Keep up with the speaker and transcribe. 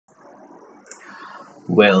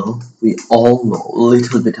Well, we all know a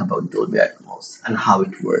little bit about Dolby Atmos and how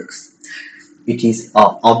it works. It is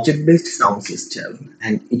an object-based sound system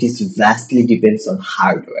and it is vastly depends on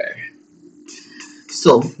hardware.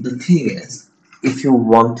 So the thing is, if you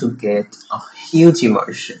want to get a huge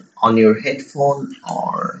immersion on your headphone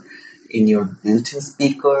or in your built-in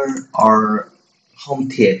speaker or home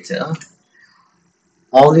theater,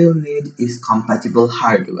 all you need is compatible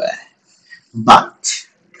hardware. But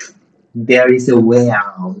there is a way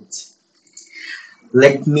around.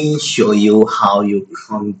 Let me show you how you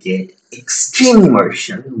can get extreme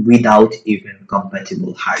immersion without even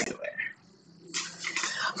compatible hardware.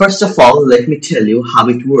 First of all, let me tell you how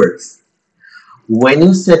it works. When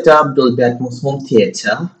you set up Dolby Atmos Home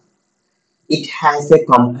Theater, it has a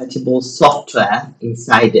compatible software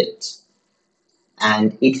inside it,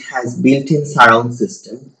 and it has built-in surround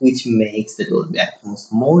system which makes the Dolby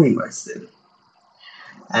Atmos more immersive.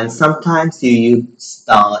 And sometimes you use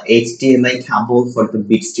the HDMI cable for the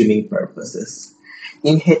bit streaming purposes.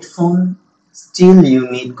 In headphone, still you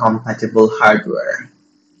need compatible hardware.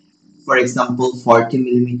 For example,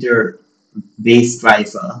 40mm bass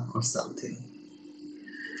driver or something.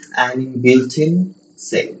 And in built-in,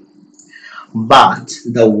 same. But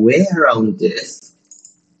the way around this,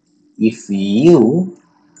 if you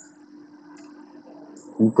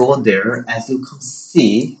go there, as you can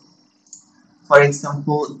see, for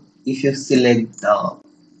example, if you select the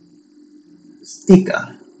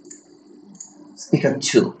speaker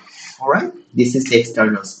 2, alright, this is the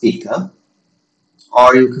external speaker,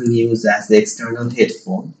 or you can use as the external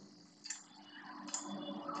headphone,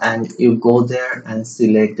 and you go there and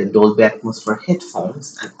select the Dolby Atmos for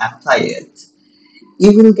headphones and apply it.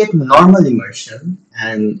 You will get normal immersion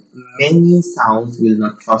and many sounds will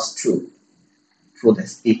not cross through the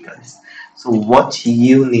speakers. So what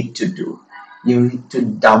you need to do, you need to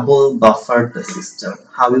double buffer the system.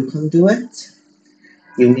 How you can do it?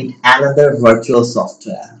 You need another virtual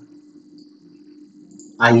software.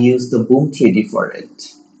 I use the Boom 3D for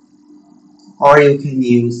it. Or you can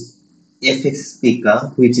use FX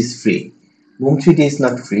Speaker, which is free. Boom 3D is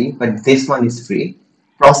not free, but this one is free.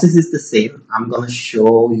 Process is the same. I'm gonna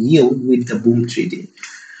show you with the Boom 3D.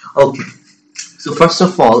 Okay, so first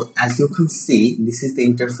of all, as you can see, this is the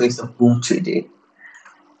interface of Boom 3D.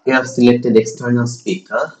 You have selected external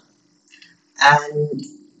speaker and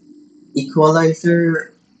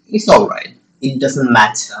equalizer is alright. It doesn't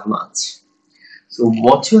matter much. So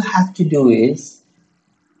what you have to do is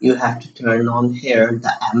you have to turn on here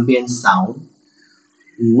the ambient sound,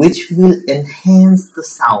 which will enhance the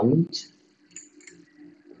sound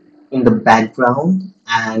in the background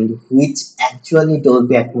and which actually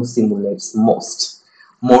Dolby Atmos simulates most.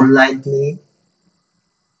 More likely,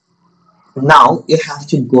 now you have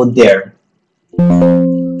to go there,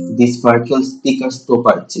 this virtual speakers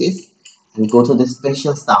properties, and go to the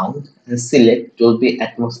special sound and select Dolby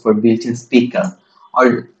Atmos for built-in speaker.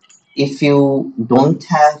 Or if you don't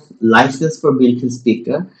have license for built-in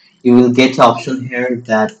speaker, you will get an option here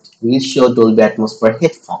that will show Dolby Atmos for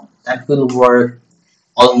headphone. That will work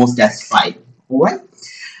almost as fine. Alright,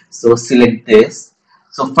 so select this.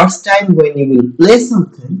 So first time when you will play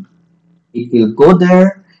something, it will go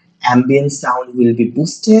there, ambient sound will be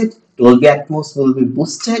boosted, Dolby Atmos will be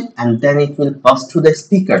boosted, and then it will pass through the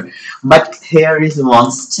speaker. But here is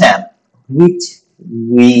one step which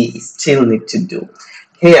we still need to do.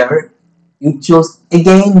 Here you chose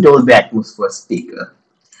again Dolby Atmos for speaker.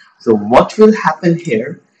 So what will happen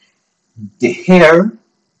here? Here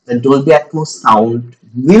the Dolby Atmos sound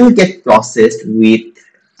will get processed with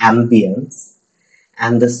ambience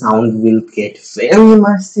and the sound will get very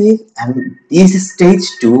immersive, and this is stage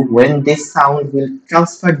 2. When this sound will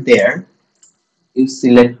transfer there, you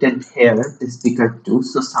selected here the speaker 2,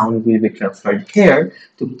 so sound will be transferred here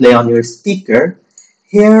to play on your speaker.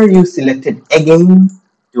 Here you selected again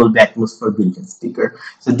Dolby Atmos for built-in speaker.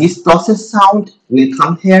 So this process sound will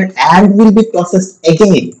come here and will be processed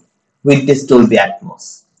again with this Dolby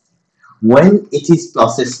Atmos. When it is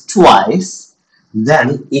processed twice,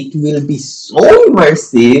 then it will be so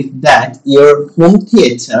immersive that your home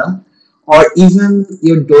theater or even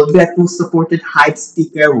your Dolby Atmos supported hide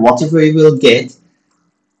speaker, whatever you will get,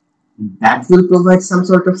 that will provide some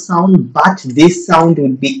sort of sound, but this sound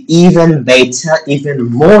would be even better, even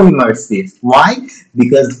more immersive. Why?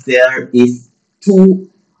 Because there is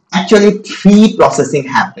actually three processing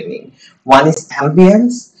happening. One is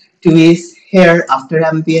ambience, two is here after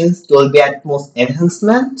ambience, Dolby Atmos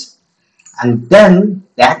enhancement, and then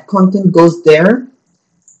that content goes there,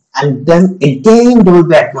 and then again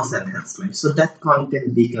Dolby Atmos enhancement. So that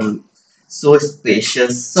content becomes so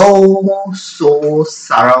spacious, so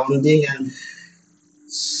surrounding, and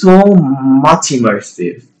so much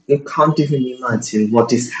immersive. You can't even imagine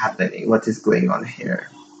what is happening, what is going on here.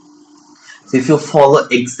 So if you follow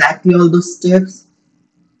exactly all those steps,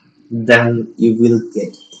 then you will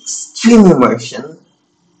get extreme immersion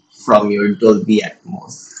from your Dolby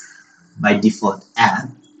Atmos by default app.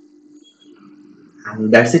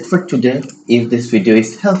 And that's it for today. If this video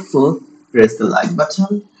is helpful, press the like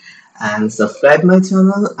button and subscribe my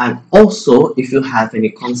channel. And also, if you have any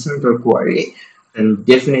concern or query, then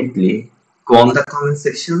definitely go on the comment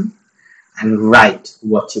section and write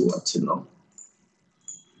what you want to know.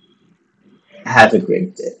 Have a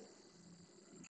great day.